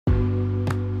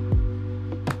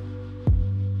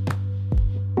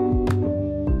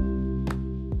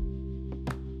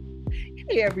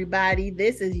Hey everybody,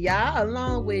 this is Ya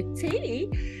along with T.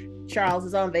 Charles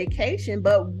is on vacation,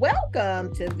 but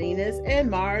welcome to Venus and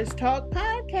Mars Talk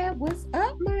Podcast. What's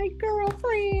up, my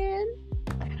girlfriend?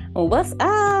 What's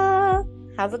up?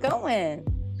 How's it going?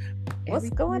 What's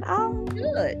Everything going is on?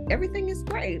 good. Everything is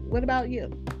great. What about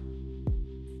you?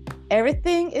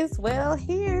 Everything is well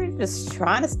here. Just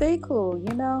trying to stay cool,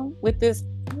 with this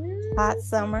hot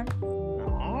summer.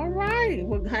 All right.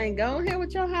 Well, hang on here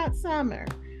with your hot summer.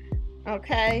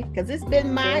 Okay? Because it's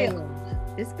been mild.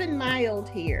 It's been mild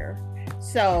here.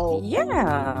 So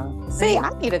yeah. See,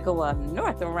 I need to go up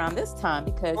north around this time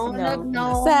because in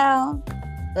the south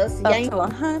us up to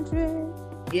 100.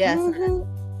 Yes.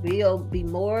 Mm-hmm. We'll be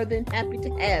more than happy to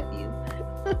have you.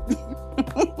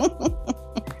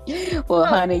 Well,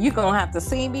 honey, you're going to have to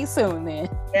see me soon then.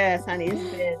 Yes, honey.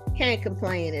 Can't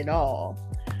complain at all.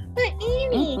 But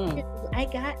anyway, I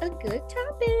got a good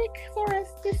topic for us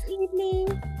this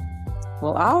evening.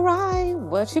 Well, all right.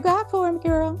 What you got for him,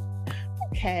 girl?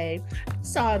 Okay. I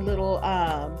saw a little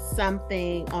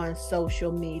something on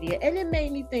social media, and it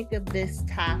made me think of this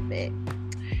topic.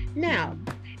 Now,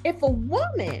 if a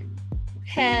woman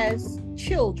has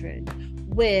children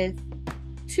with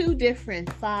two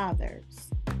different fathers,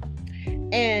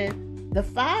 and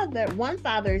one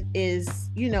father is,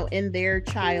 in their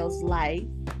child's life,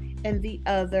 and the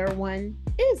other one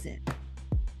isn't,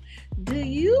 do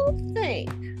you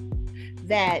think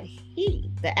that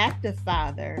the active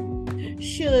father,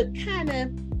 should kind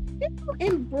of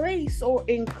embrace or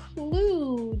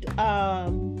include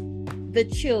the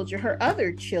children, her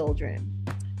other children,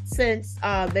 since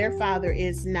their father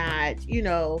is not,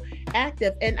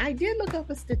 active? And I did look up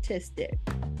a statistic,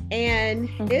 and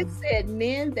it said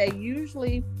men that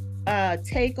usually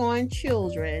take on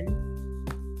children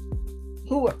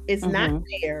who is not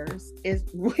theirs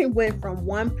went from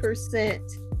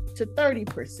 1% to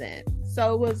 30%.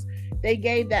 So they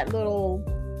gave that little,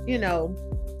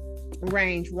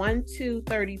 range 1 to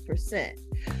 30%.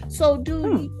 So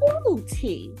do you,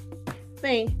 T,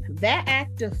 think that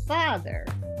active father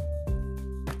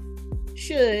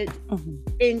should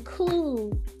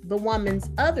include the woman's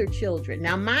other children?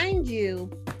 Now, mind you,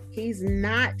 he's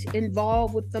not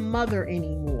involved with the mother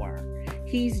anymore.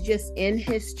 He's just in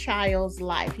his child's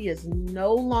life. He is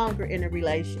no longer in a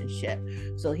relationship.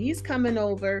 So he's coming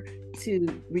over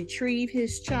to retrieve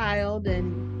his child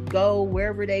and go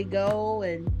wherever they go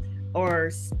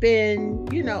or spend,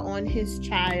 on his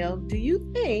child. Do you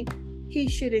think he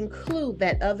should include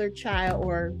that other child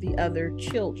or the other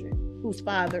children whose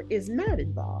father is not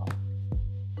involved?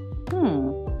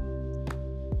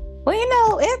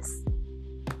 Well,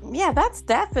 that's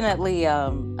definitely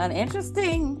an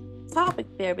interesting topic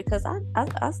there, because I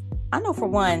know, for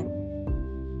one,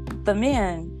 the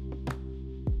men,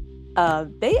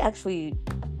 they actually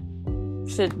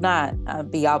should not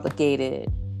be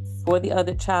obligated for the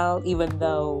other child, even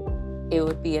though it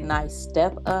would be a nice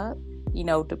step up,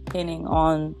 depending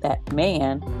on that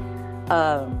man.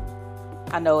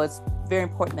 I know it's very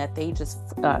important that they just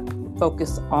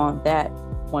focus on that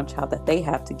one child that they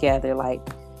have together, like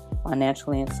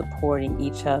financially and supporting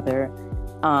each other.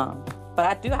 But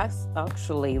I do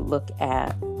actually look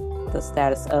at the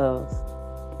status of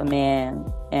the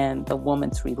man and the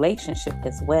woman's relationship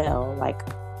as well. Like,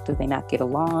 do they not get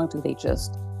along? Do they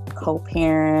just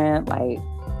co-parent, like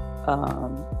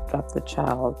drop the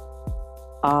child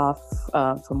off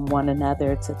from one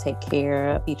another to take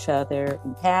care of each other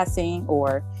in passing?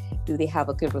 Or do they have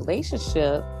a good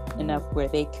relationship enough where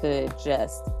they could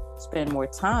just spend more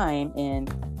time and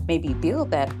maybe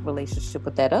build that relationship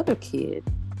with that other kid?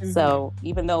 So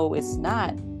even though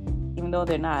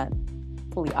they're not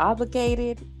fully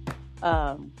obligated,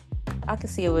 I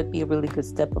could see it would be a really good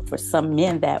step up for some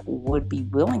men that would be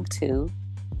willing to.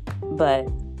 But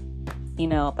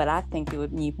I think it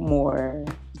would be more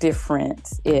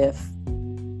different if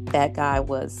that guy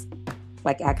was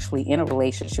like actually in a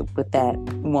relationship with that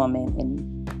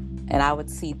woman, and I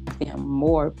would see him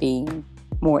being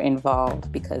more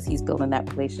involved because he's building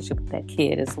that relationship with that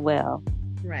kid as well.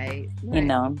 Right.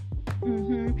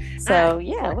 So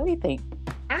what do you think?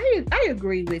 I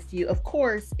agree with you. Of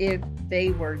course, if they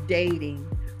were dating,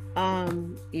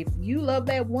 if you love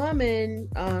that woman,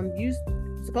 you're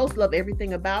supposed to love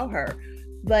everything about her.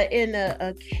 But in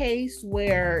a case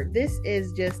where this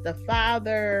is just a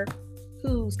father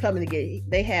who's coming to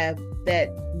they have that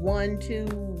 1, 2,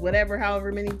 whatever,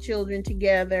 however many children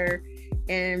together,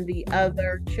 and the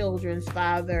other children's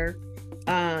father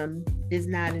is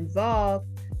not involved.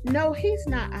 No, he's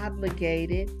not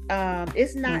obligated.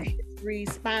 It's not his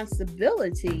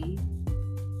responsibility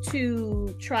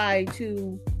to try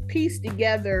to piece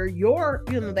together your,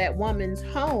 that woman's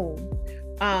home.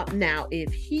 Now,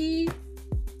 if he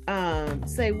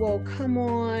say, well, come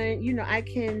on, I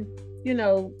can,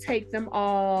 take them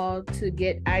all to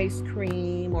get ice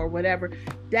cream or whatever,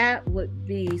 that would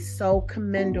be so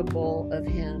commendable of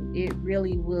him. It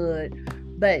really would.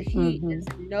 But he is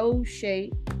in no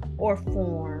shape or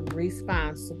form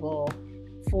responsible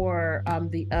for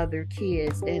the other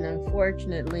kids. And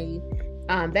unfortunately,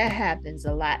 that happens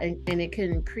a lot. And it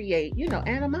can create,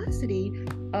 animosity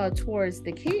towards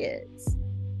the kids.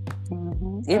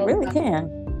 It really can.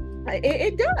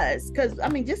 It does. Because,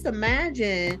 just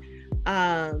imagine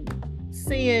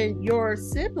seeing your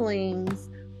siblings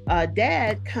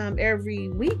dad come every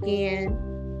weekend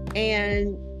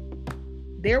and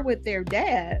they're with their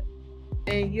dad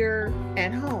and you're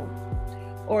at home,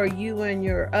 or you and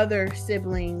your other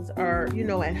siblings are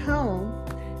at home.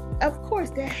 Of course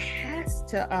that has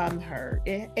to hurt.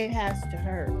 It has to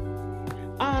hurt.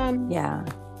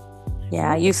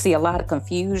 You see a lot of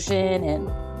confusion and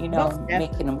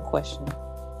making them question.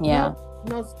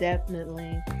 Most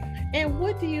definitely. And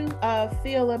what do you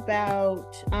feel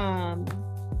about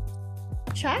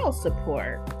child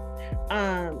support?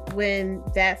 When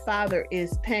that father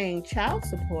is paying child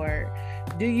support,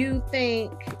 do you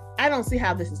think, I don't see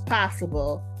how this is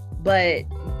possible, but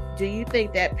do you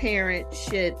think that parent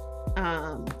should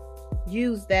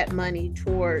use that money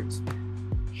towards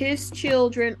his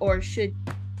children, or should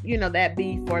that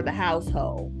be for the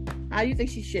household? How do you think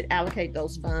she should allocate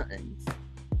those funds?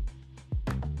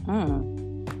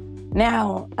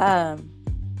 Now, I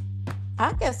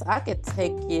guess I could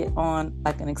take it on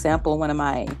like an example. One of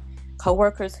my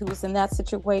coworkers who was in that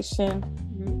situation,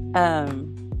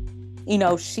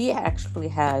 she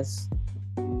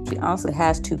honestly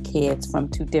has two kids from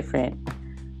two different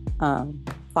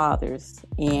fathers,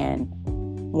 and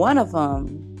one of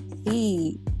them,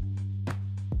 he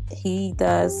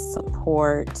does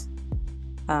support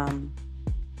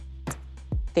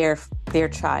their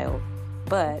child,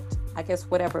 but I guess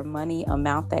whatever money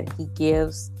amount that he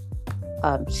gives,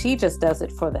 she just does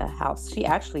it for the house. She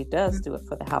actually does do it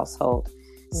for the household.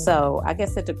 So I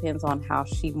guess it depends on how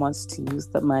she wants to use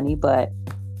the money. But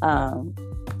again,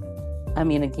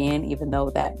 even though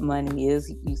that money is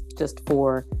used just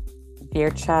for their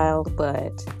child,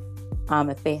 but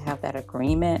if they have that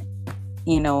agreement,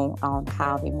 on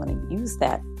how they want to use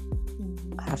that,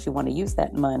 how she want to use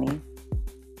that money,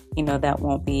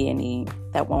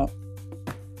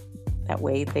 that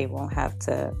way they won't have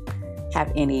to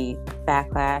have any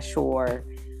backlash or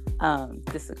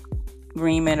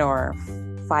disagreement or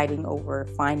fighting over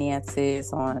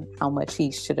finances on how much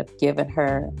he should have given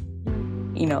her,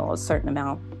 a certain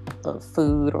amount of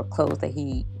food or clothes that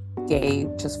he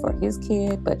gave just for his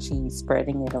kid, but she's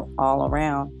spreading it all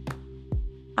around.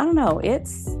 I don't know.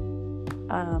 It's,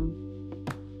 I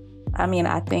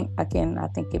think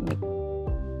it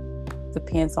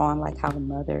depends on like how the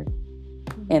mother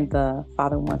and the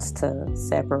father wants to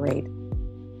separate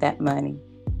that money.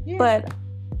 Yeah. But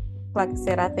like I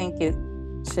said, I think it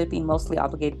should be mostly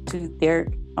obligated to their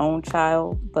own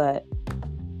child. But,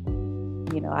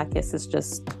 I guess it's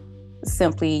just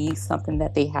simply something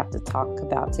that they have to talk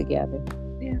about together.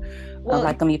 Yeah. Well,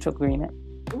 like a mutual agreement.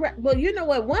 Right. Well, you know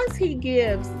what? Once he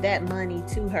gives that money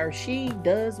to her, she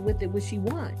does with it what she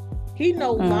wants. He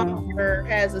no longer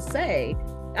has a say.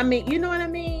 You know what I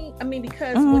mean?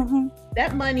 Because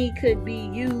that money could be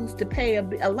used to pay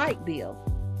a light bill,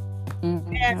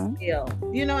 gas bill.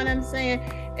 You know what I'm saying?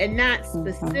 And not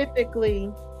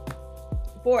specifically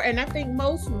for. And I think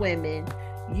most women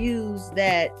use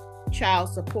that child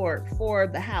support for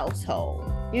the household.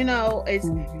 It's.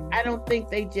 I don't think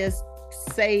they just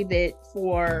save it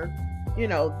for,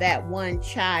 that one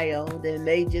child, and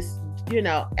they just,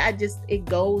 it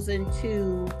goes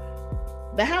into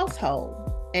the household.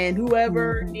 And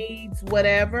whoever needs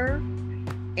whatever,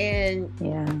 and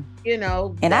and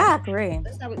I agree.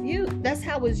 That's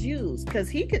how it's used. Because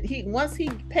he once he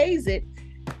pays it,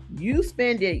 you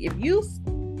spend it. If you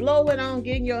blow it on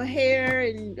getting your hair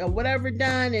and whatever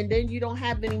done, and then you don't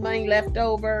have any money left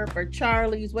over for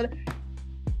Charlie's, whatever.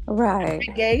 Right.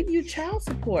 They gave you child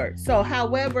support. So,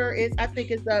 however, I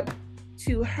think it's up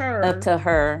to her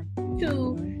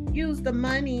to use the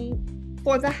money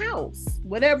for the house,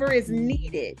 whatever is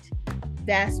needed.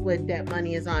 That's what that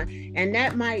money is on. And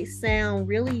that might sound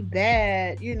really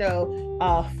bad,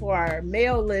 for our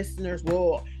male listeners.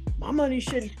 Well, my money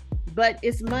shouldn't, but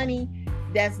it's money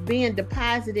that's being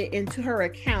deposited into her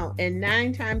account. And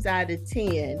 9 times out of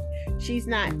 10, she's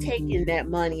not taking that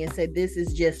money and say, this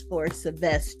is just for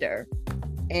Sylvester,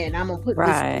 and I'm gonna put this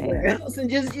somewhere else and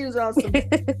just use on some.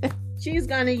 She's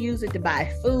going to use it to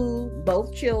buy food.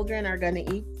 Both children are going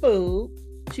to eat food.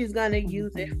 She's going to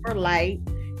use it for light.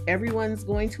 Everyone's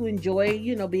going to enjoy,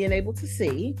 being able to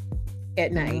see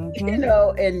at night,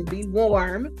 and be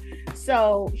warm.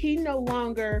 So he no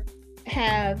longer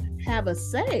have a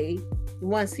say.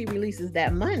 Once he releases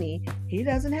that money, he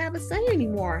doesn't have a say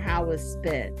anymore how it's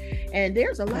spent. And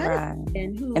there's a lot of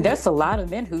men who, and there's a lot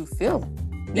of men who feel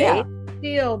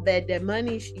feel that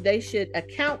money they should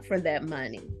account for that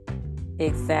money.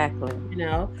 Exactly.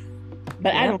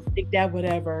 But I don't think that would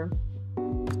ever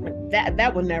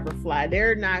that would never fly.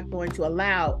 They're not going to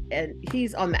allow, and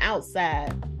he's on the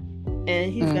outside,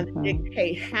 and he's going to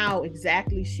dictate how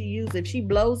exactly she uses it. If she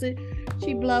blows it,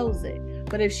 she blows it.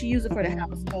 But if she uses it for the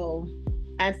household,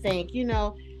 I think,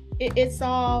 it's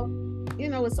all,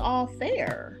 it's all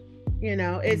fair.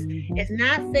 It's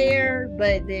not fair,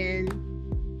 but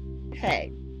then,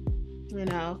 hey,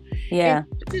 Yeah.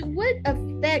 And what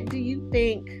effect do you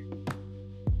think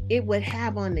it would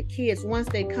have on the kids once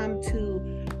they come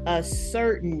to a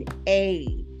certain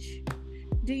age?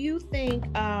 Do you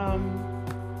think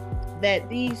that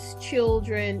these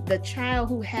children, the child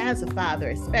who has a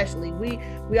father, especially, we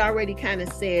already kind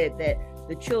of said that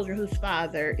the children whose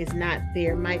father is not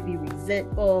there might be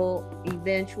resentful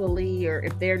eventually, or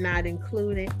if they're not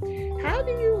included. How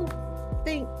do you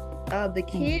think the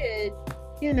kid,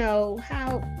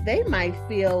 how they might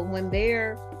feel when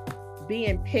they're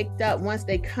being picked up once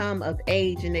they come of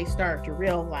age and they start to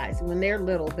realize? When they're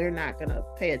little, they're not going to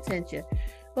pay attention.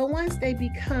 But once they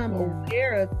become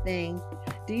aware of things,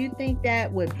 do you think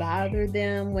that would bother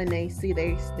them when they see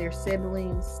their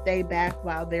siblings stay back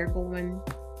while they're going,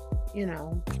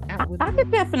 out with I could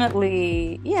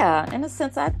definitely, in a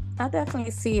sense, I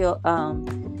definitely see a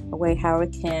way how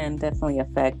it can definitely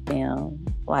affect them.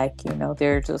 Like,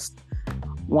 they're just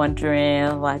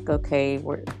wondering, like, okay,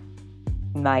 we're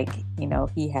like,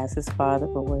 he has his father,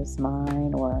 but where's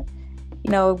mine? Or,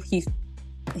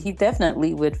 he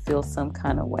definitely would feel some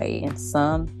kind of way in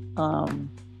some,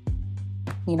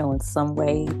 in some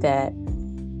way that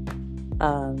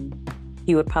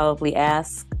he would probably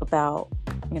ask about,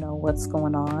 what's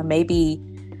going on. Maybe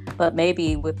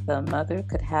with the mother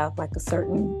could have like a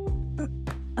certain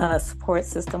support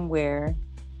system where,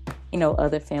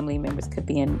 other family members could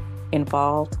be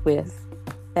involved with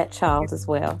that child as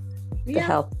well to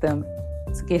help them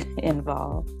to get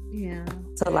involved. Yeah.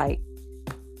 So like,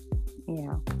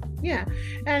 yeah. Yeah.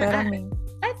 And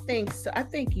I think so. I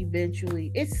think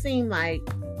eventually it seemed like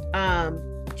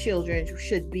children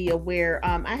should be aware.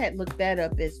 I had looked that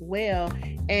up as well,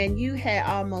 and you had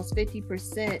almost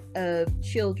 50% of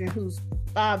children whose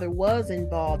father was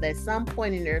involved at some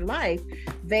point in their life.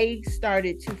 They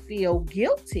started to feel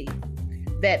guilty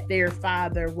that their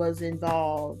father was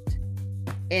involved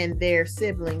in their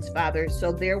siblings' father.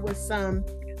 So there was some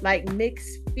like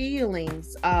mixed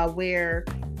feelings where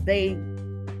they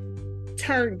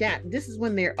turned down. This is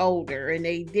when they're older and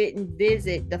they didn't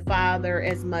visit the father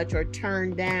as much or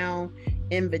turn down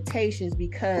invitations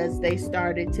because they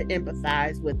started to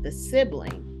empathize with the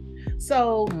sibling.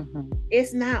 So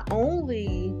it's not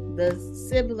only the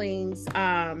siblings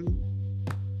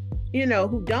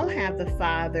who don't have the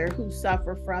father who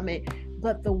suffer from it,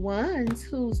 but the ones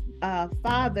whose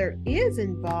father is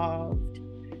involved.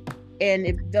 And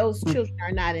if those children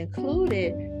are not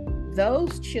included,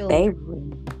 those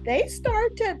children, they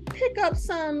start to pick up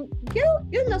some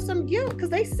guilt, because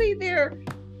they see their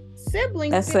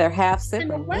siblings. That's their half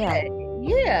sibling.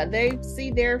 Yeah, they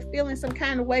see they're feeling some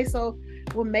kind of way. So,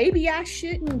 well, maybe I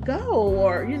shouldn't go,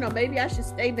 or maybe I should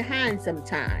stay behind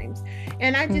sometimes.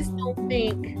 And I just don't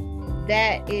think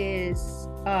that is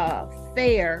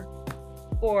fair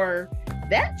for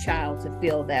that child to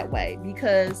feel that way,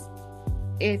 because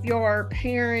if your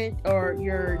parent or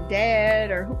your dad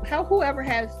or whoever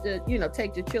has to,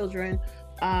 take the children,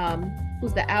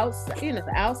 who's the outside,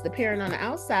 the parent on the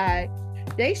outside,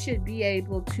 they should be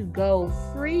able to go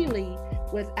freely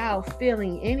without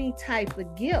feeling any type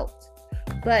of guilt.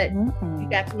 But you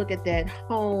got to look at that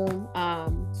home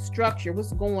structure,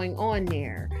 what's going on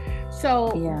there.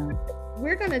 So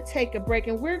we're going to take a break,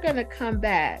 and we're going to come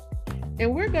back,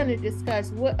 and we're going to discuss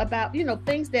what about,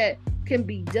 things that can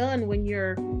be done when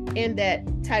you're in that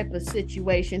type of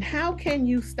situation. How can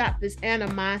you stop this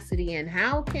animosity, and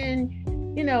how can,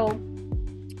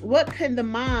 what can the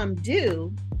mom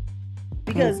do?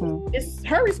 Because it's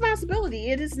her responsibility.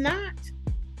 It is not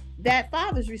that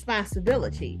father's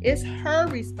responsibility. It's her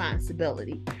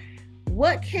responsibility.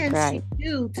 What can she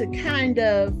do to kind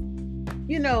of,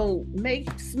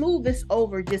 smooth this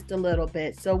over just a little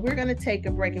bit? So we're going to take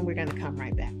a break, and we're going to come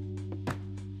right back.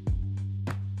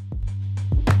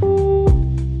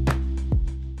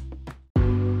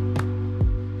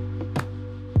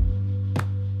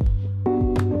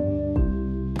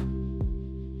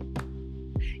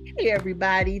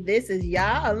 everybody. This is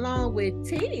Ya along with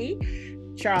T.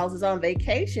 Charles is on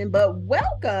vacation, but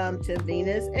welcome to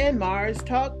Venus and Mars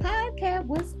Talk Podcast.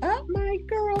 What's up, my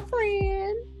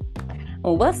girlfriend?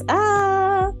 What's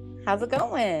up? How's it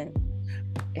going?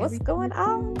 What's going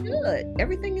on? Good.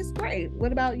 Everything is great.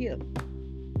 What about you?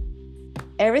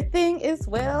 Everything is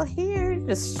well here.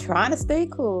 Just trying to stay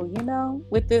cool,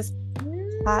 with this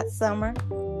hot summer.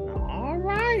 All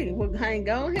right. Well, hang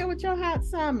on here with your hot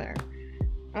summer.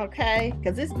 Okay?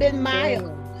 Because it's been mild.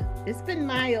 Yeah. It's been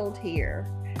mild here.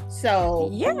 So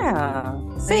yeah.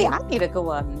 See, I need to go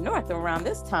up north around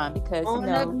this time because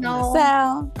in the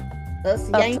south,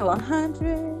 up to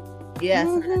 100. Yes.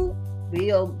 Mm-hmm.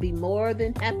 We'll be more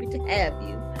than happy to have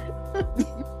you.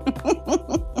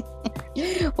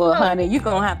 Well, honey, you're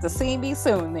going to have to see me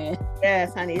soon then.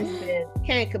 Yes, honey.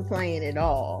 Can't complain at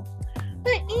all.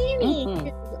 But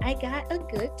Annie, I got a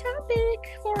good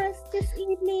topic for us this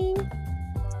evening.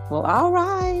 Well, all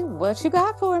right. What you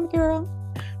got for him, girl?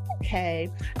 Okay.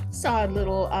 Saw a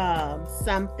little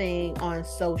something on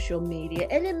social media,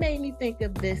 and it made me think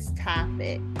of this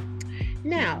topic.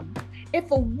 Now,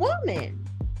 if a woman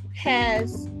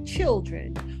has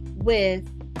children with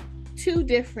two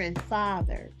different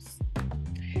fathers,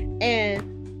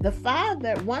 and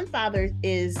one father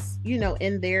is,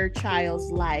 in their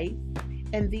child's life,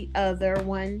 and the other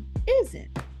one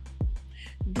isn't,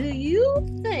 do you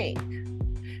think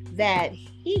that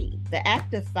the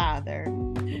active father,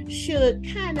 should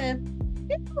kind of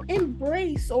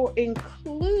embrace or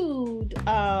include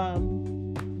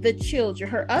the children,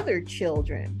 her other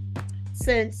children,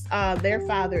 since their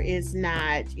father is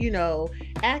not,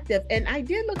 active? And I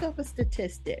did look up a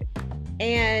statistic,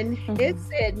 and it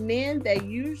said men that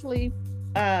usually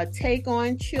take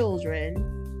on children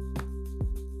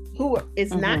who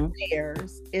is not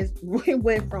theirs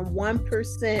went from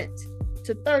 1%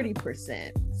 to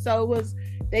 30%. So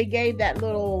they gave that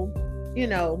little,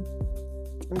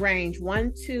 range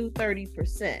 1 to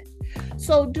 30%.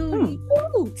 So do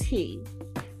you, T,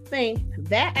 think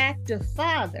that active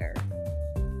father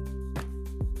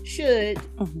should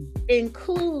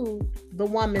include the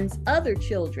woman's other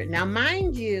children? Now,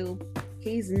 mind you,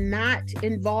 he's not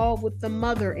involved with the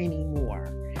mother anymore.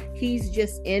 He's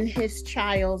just in his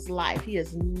child's life. He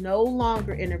is no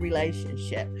longer in a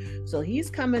relationship. So he's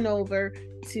coming over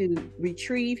to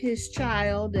retrieve his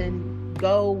child and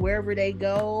go wherever they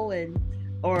go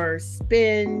or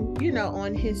spend,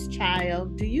 on his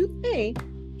child. Do you think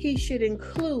he should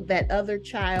include that other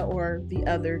child or the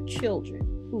other children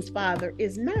whose father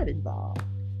is not involved?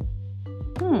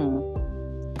 Well,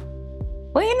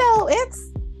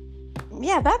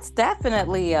 that's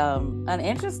definitely an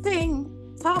interesting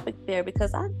topic there,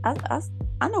 because I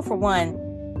know, for one,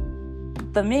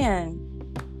 the men,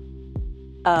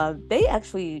 they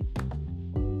actually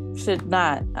should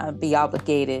not be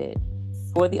obligated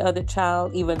for the other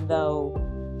child, even though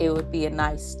it would be a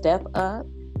nice step up,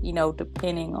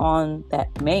 depending on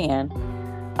that man.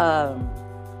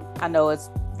 I know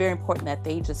it's very important that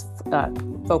they just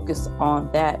focus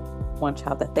on that one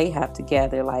child that they have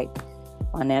together, like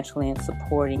financially and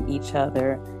supporting each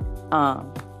other.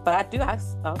 But I do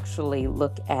actually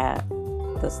look at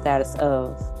the status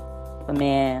of the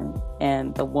man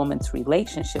and the woman's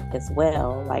relationship as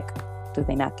well. Like, do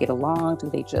they not get along? Do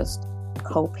they just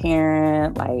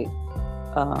co-parent, like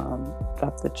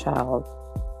drop the child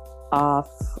off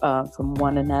from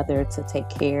one another to take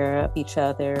care of each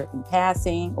other in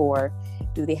passing? Or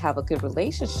do they have a good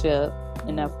relationship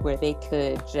enough where they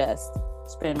could just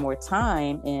spend more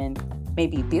time and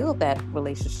maybe build that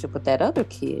relationship with that other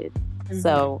kid?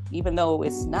 So even though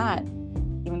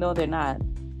they're not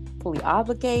fully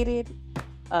obligated,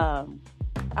 I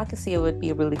could see it would be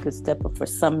a really good step up for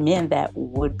some men that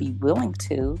would be willing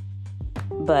to.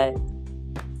 But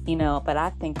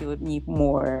I think it would be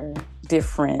more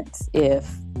different if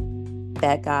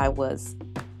that guy was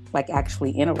like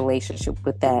actually in a relationship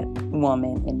with that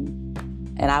woman,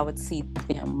 and I would see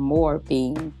him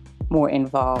being more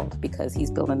involved because he's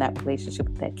building that relationship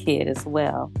with that kid as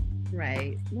well.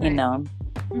 Right.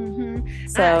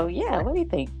 So what do you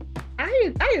think?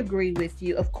 I agree with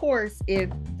you. Of course, if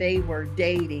they were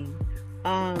dating,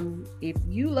 if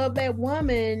you love that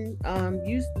woman,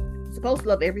 you're supposed to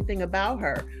love everything about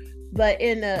her. But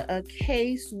in a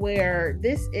case where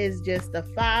this is just a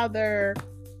father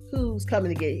who's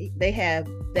coming to they have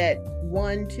that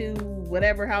 1, 2,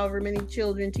 whatever, however many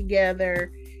children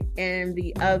together, and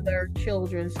the other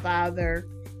children's father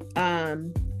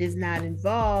is not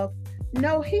involved.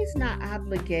 No, he's not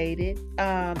obligated.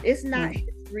 It's not his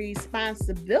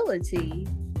responsibility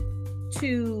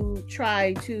to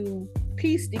try to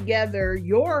piece together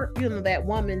your, that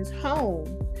woman's home.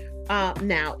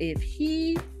 Now, if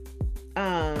he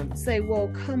say,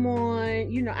 well, come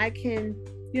on, I can,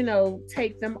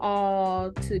 take them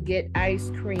all to get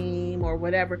ice cream or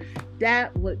whatever,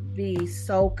 that would be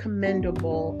so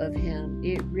commendable of him.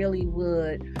 It really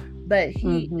would. But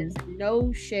he is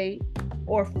no shape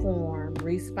or form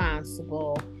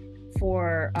responsible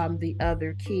for the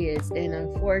other kids. And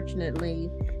unfortunately,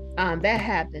 that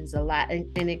happens a lot. And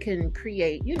it can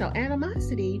create,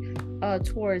 animosity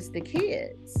towards the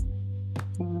kids.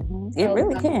 It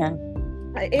really can.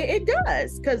 It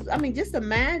does. Because, just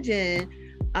imagine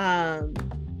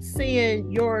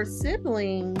seeing your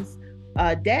siblings,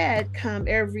 dad come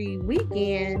every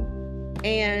weekend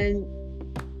and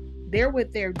they're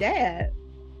with their dad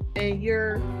and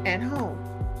you're at home,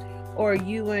 or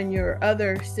you and your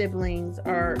other siblings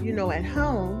are, at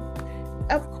home.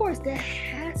 Of course, that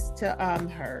has to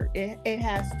hurt. It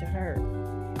has to hurt.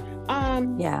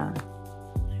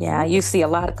 Yeah. You see a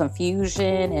lot of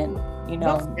confusion and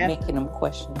making them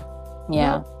question.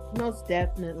 Yeah, most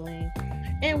definitely.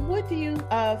 And what do you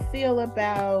feel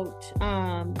about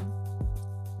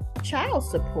child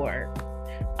support?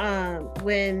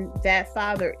 When that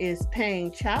father is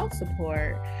paying child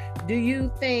support, do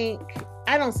you think,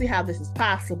 I don't see how this is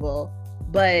possible,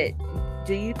 but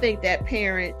do you think that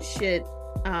parent should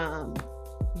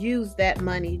use that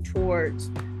money towards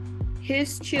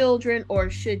his children, or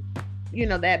should,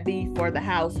 that be for the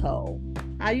household?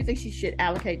 How do you think she should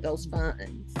allocate those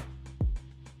funds?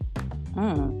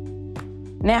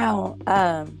 Now,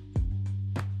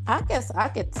 I guess I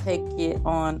could take it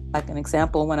on like an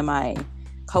example. One of my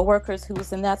coworkers who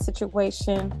was in that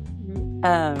situation,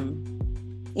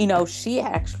 she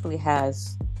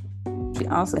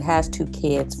honestly has two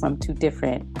kids from two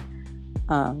different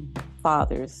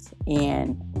fathers,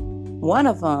 and one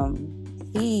of them,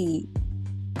 he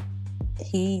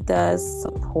does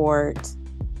support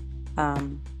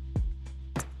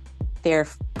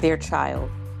their child,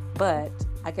 but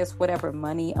I guess whatever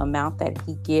money amount that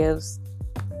he gives,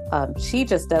 she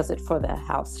just does it for the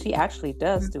house. She actually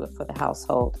does do it for the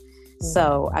household.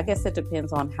 So I guess it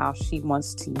depends on how she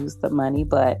wants to use the money.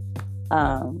 But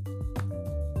again,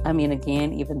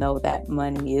 even though that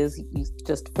money is used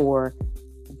just for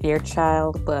their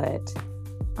child, but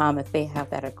if they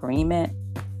have that agreement,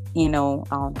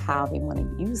 on how they want to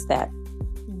use that,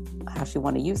 how she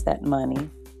want to use that money,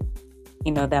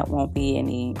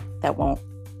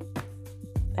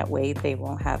 that way they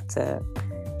won't have to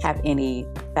have any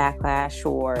backlash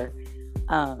or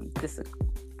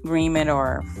disagreement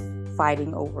or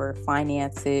fighting over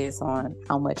finances on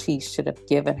how much he should have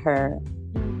given her,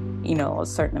 a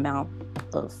certain amount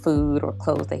of food or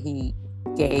clothes that he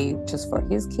gave just for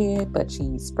his kid, but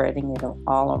she's spreading it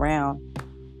all around.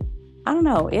 I don't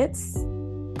know. It's,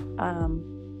 I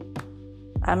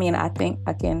think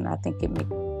it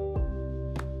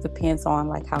depends on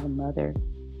like how the mother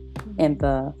and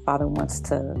the father wants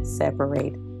to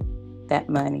separate that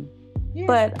money. Yeah.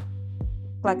 But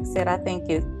like I said, I think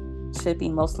it should be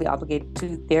mostly obligated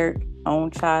to their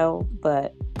own child.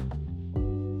 But,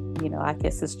 I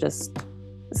guess it's just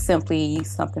simply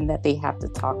something that they have to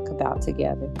talk about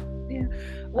together. Yeah.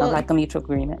 Well, like a mutual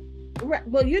agreement. Right.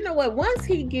 Well, you know what? Once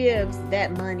he gives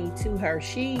that money to her,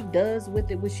 she does with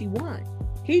it what she wants.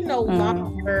 He no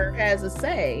longer has a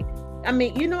say.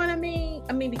 You know what I mean?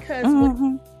 Because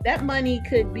that money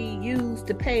could be used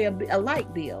to pay a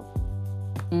light bill,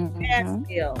 gas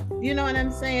bill. You know what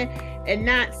I'm saying? And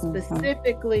not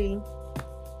specifically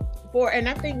for. And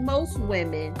I think most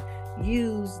women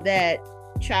use that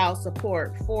child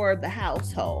support for the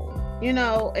household.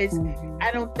 It's.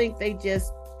 I don't think they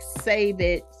just save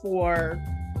it for,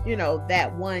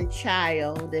 that one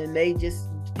child, and they just,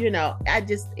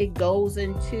 it goes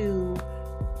into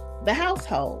the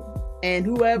household. And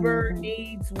whoever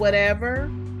needs whatever,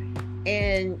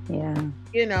 and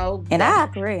and I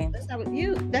agree.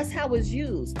 That's how it's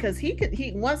used. Because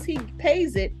he once he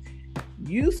pays it,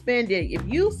 you spend it. If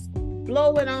you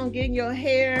blow it on getting your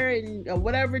hair and or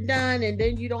whatever done, and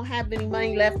then you don't have any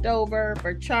money left over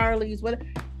for Charlie's, whatever.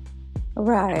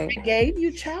 Right. I gave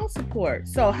you child support.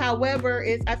 So, however,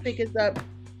 I think it's up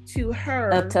to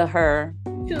her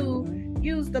to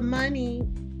use the money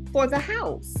for the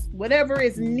house, whatever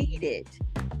is needed.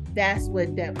 That's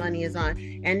what that money is on.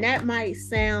 And that might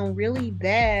sound really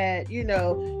bad,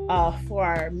 for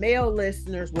our male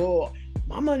listeners. Well,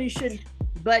 my money shouldn't,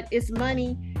 but it's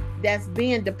money that's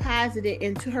being deposited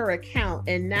into her account.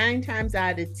 And 9 times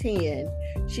out of 10,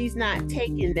 she's not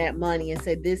taking that money and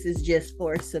said, this is just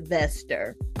for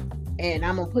Sylvester, and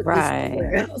I'm going to put this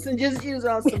somewhere else and just use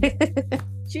all some.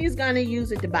 She's going to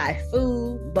use it to buy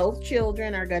food. Both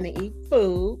children are going to eat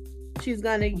food. She's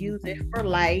going to use it for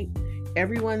light.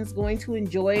 Everyone's going to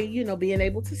enjoy, being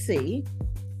able to see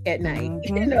at night,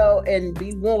 and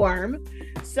be warm.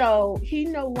 So he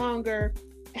no longer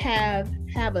have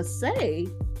a say.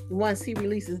 Once he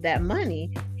releases that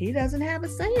money, he doesn't have a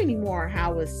say anymore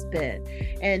how it's spent.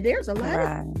 And there's a lot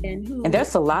of men who, and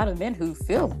there's a lot of men who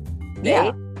feel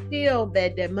feel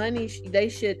that the money they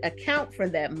should account for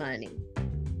that money.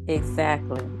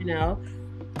 Exactly.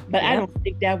 But I don't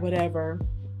think that would ever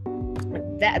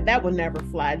that would never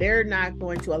fly. They're not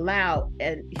going to allow,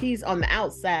 and he's on the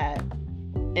outside,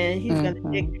 and he's going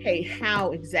to dictate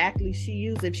how exactly she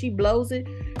uses it. If she blows it,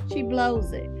 she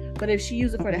blows it. But if she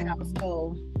uses it for the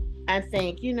household, I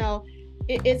think,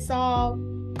 it's all,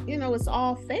 it's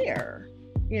all fair.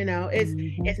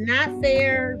 It's not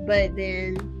fair, but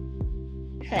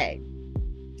then, hey,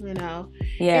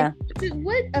 Yeah. And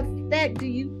what effect do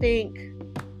you think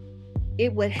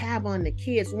it would have on the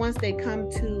kids once they come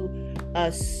to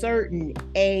a certain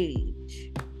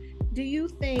age? Do you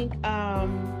think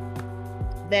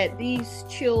that these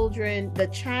children, the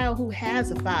child who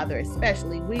has a father,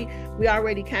 especially, we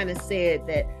already kind of said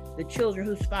that the children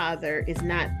whose father is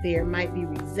not there might be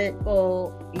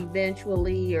resentful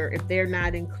eventually, or if they're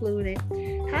not included.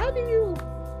 How do you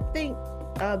think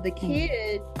the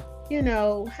kid,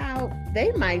 how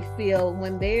they might feel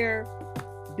when they're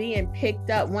being picked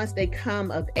up once they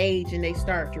come of age and they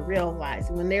start to realize?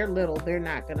 When they're little, they're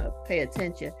not going to pay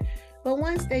attention. But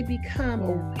once they become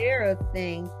aware of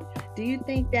things, do you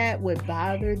think that would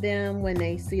bother them when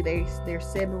they see their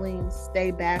siblings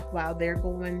stay back while they're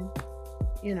going,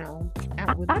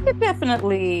 out with I could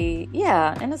definitely,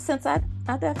 in a sense, I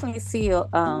definitely see a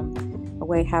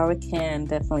way how it can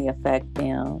definitely affect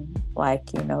them. Like,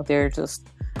 they're just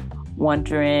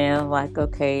wondering, like,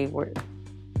 okay, we're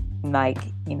like,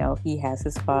 he has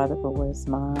his father, but where's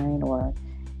mine? Or,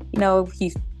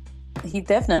 he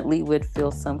definitely would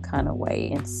feel some kind of way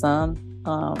in some,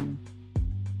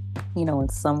 in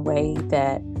some way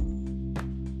that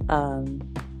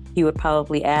he would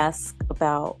probably ask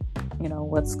about,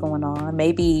 what's going on.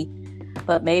 Maybe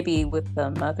with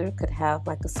the mother could have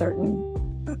like a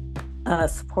certain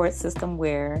support system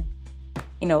where,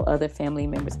 other family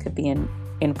members could be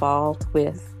involved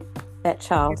with that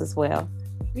child as well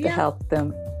to help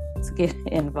them to get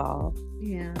involved.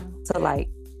 Yeah. So like,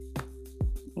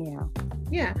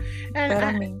 yeah.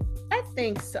 And I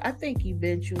think so. I think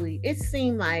eventually it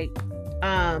seemed like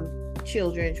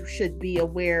children should be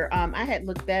aware. I had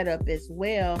looked that up as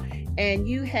well, and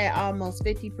you had almost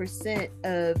 50%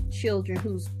 of children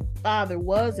whose father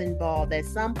was involved at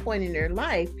some point in their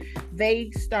life. They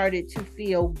started to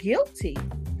feel guilty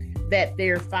that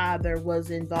their father was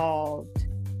involved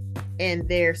in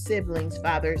their siblings'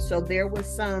 father. So there was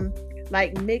some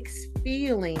like mixed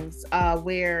feelings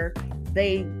where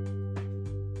they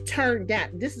turned down.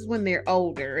 This is when they're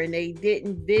older and they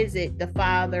didn't visit the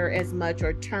father as much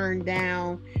or turn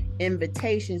down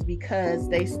invitations because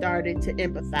they started to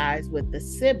empathize with the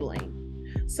sibling.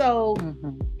 So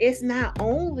it's not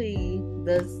only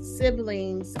the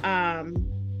siblings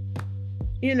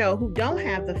who don't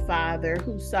have the father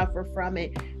who suffer from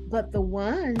it, but the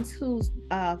ones whose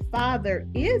father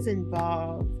is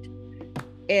involved.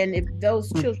 And if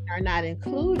those children are not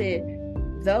included,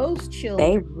 those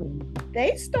children,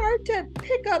 they start to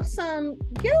pick up some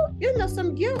guilt,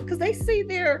 some guilt, because they see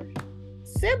their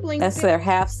siblings. That's their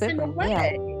half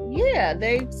sibling. Yeah,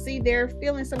 they see they're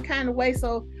feeling some kind of way.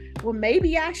 So, well,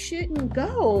 maybe I shouldn't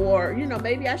go, or,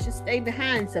 maybe I should stay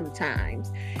behind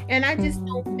sometimes. And I just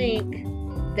don't think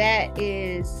that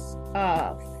is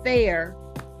fair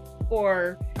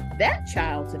for that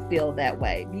child to feel that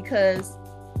way, because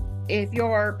if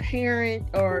your parent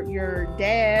or your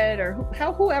dad or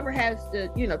whoever has to,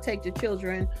 take the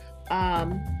children,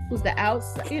 who's the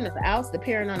outside, the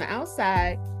parent on the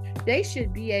outside, they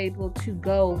should be able to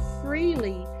go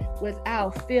freely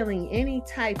without feeling any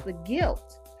type of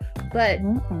guilt. But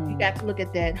you got to look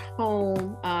at that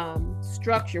home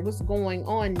structure, what's going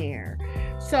on there.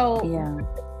 So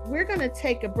we're going to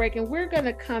take a break, and we're going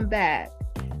to come back,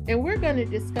 and we're going to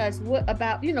discuss what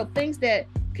about, things that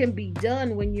can be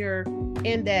done when you're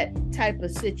in that type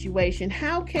of situation.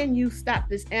 How can you stop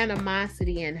this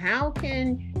animosity, and how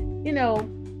can,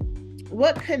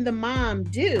 what can the mom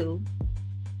do?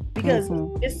 Because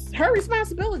it's her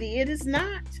responsibility. It is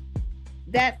not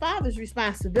that father's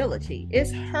responsibility.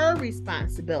 It's her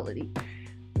responsibility.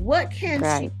 What can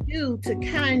she do to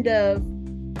kind of,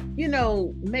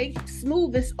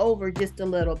 smooth this over just a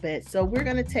little bit? So we're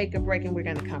going to take a break, and we're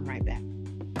going to come right back.